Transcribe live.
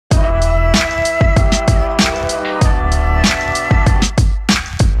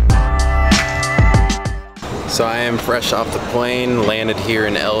I'm fresh off the plane, landed here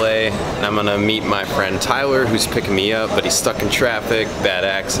in LA, and I'm gonna meet my friend Tyler, who's picking me up, but he's stuck in traffic, bad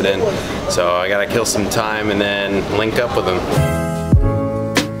accident. So I gotta kill some time and then link up with him.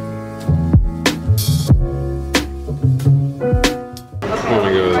 I'm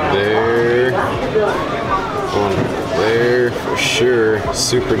gonna go there. I wanna go there for sure.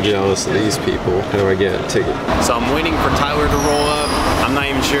 Super jealous of these people. How do I get a ticket? So I'm waiting for Tyler to roll up. I'm not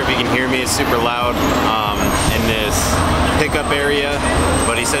even sure if you can hear me. It's super loud in this pickup area,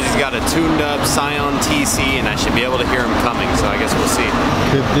 but he says he's got a tuned up Scion TC and I should be able to hear him coming, so I guess we'll see.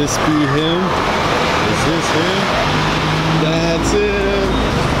 Could this be him? Is this him? That's him.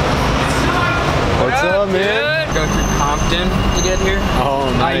 What's up, man? Go through Compton to get here. Oh,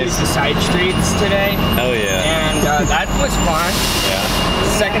 nice. I used the side streets today. Hell yeah. And that was fun. Yeah.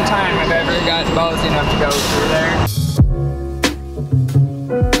 Second time I've ever gotten ballsy enough to go through there.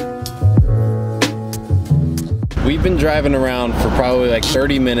 We've been driving around for probably like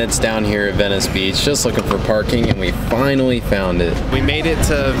 30 minutes down here at Venice Beach, just looking for parking, and we finally found it. We made it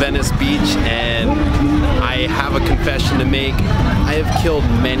to Venice Beach, and I have a confession to make. I have killed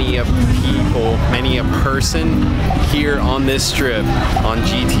many a people, many a person here on this strip on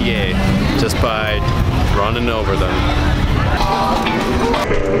GTA just by running over them.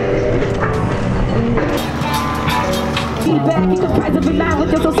 Feedback, you can prize of a man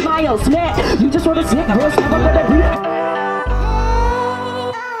with your smile, smack. You just want to snick, girl, stop up at every.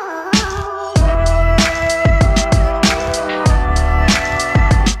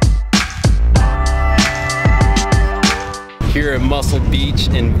 Here at Muscle Beach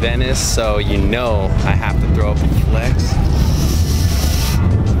in Venice, so you know I have to throw up a flex.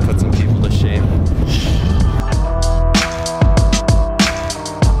 Put some people to shame.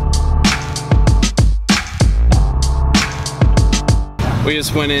 We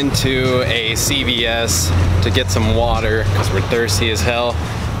just went into a CVS to get some water because we're thirsty as hell.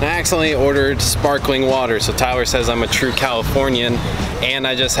 I accidentally ordered sparkling water, so Tyler says I'm a true Californian, and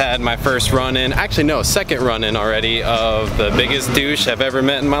I just had my first run-in, actually no, second run-in already, of the biggest douche I've ever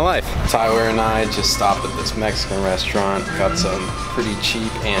met in my life. Tyler and I just stopped at this Mexican restaurant, got some pretty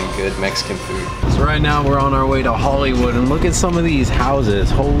cheap and good Mexican food. So right now we're on our way to Hollywood, and look at some of these houses,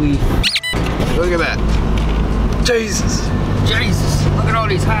 holy, look at that, Jesus. Jesus, look at all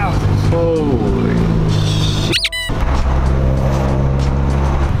these houses. Holy shit.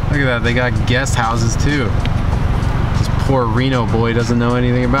 Look at that, they got guest houses too. This poor Reno boy doesn't know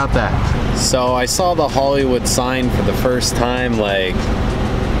anything about that. So I saw the Hollywood sign for the first time, like,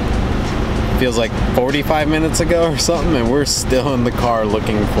 feels like 45 minutes ago or something, and we're still in the car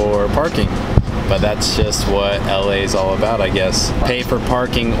looking for parking. But that's just what LA is all about, I guess. Pay for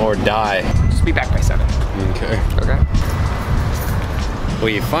parking or die. Just be back by 7. Okay. Okay.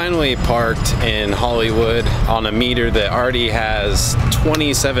 We finally parked in Hollywood on a meter that already has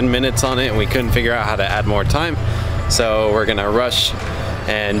 27 minutes on it, and we couldn't figure out how to add more time. So we're gonna rush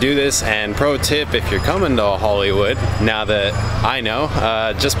and do this. And pro tip, if you're coming to Hollywood, now that I know,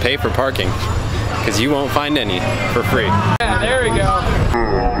 just pay for parking, because you won't find any for free. Yeah, there we go.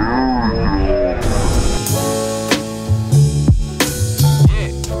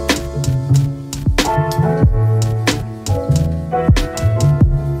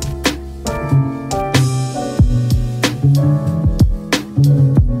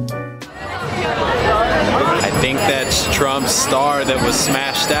 Trump's star that was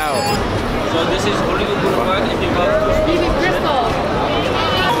smashed out. So this is Hollywood Boulevard.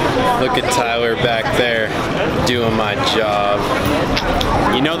 Look at Tyler back there doing my job.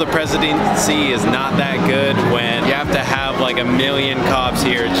 You know the presidency is not that good when you have to have like 1 million cops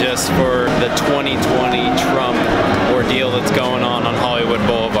here just for the 2020 Trump ordeal that's going on Hollywood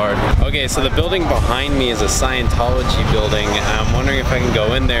Boulevard. Okay, so the building behind me is a Scientology building, and I'm wondering if I can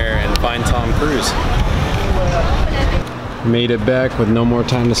go in there and find Tom Cruise. Made it back with no more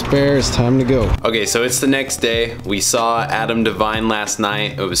time to spare. It's time to go. Okay, so it's the next day. We saw Adam Devine last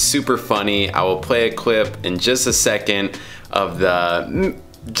night. It was super funny. I will play a clip in just a second of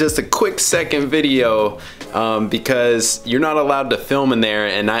just a quick second video because you're not allowed to film in there,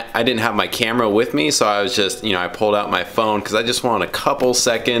 and I didn't have my camera with me, so I was just, you know, I pulled out my phone because I just want a couple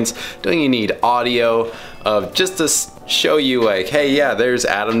seconds. Don't you need audio of just to show you like, hey, yeah, there's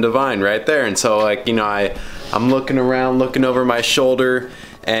Adam Devine right there. And so like, you know, I'm looking around, looking over my shoulder,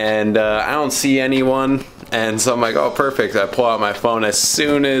 and I don't see anyone. And so I'm like, oh, perfect. I pull out my phone. As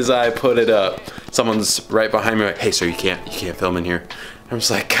soon as I put it up, someone's right behind me like, hey, sir, you can't film in here. I'm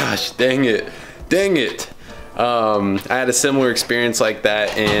just like, gosh, dang it. I had a similar experience like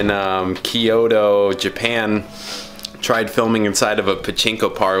that in Kyoto, Japan. Tried filming inside of a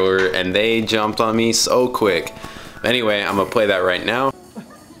pachinko parlor, and they jumped on me so quick. Anyway, I'm gonna play that right now.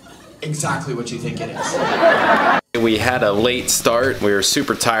 Exactly what you think it is. We had a late start. We were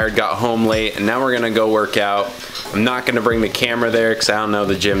super tired, got home late, and now we're gonna go work out. I'm not gonna bring the camera there because I don't know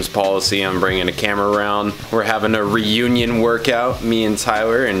the gym's policy on bringing a camera around. We're having a reunion workout, me and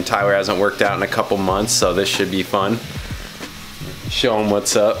Tyler hasn't worked out in a couple months, so this should be fun. Show him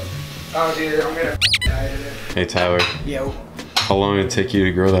what's up. Oh, dude, I'm gonna diet it. Hey, Tyler. Yo. How long did it take you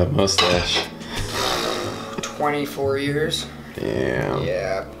to grow that mustache? 24 years. Damn.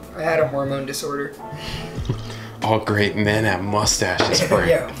 Yeah. I had a hormone disorder. All great men have mustaches, Bert.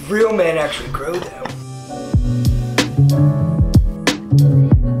 Yeah, real men actually grow them.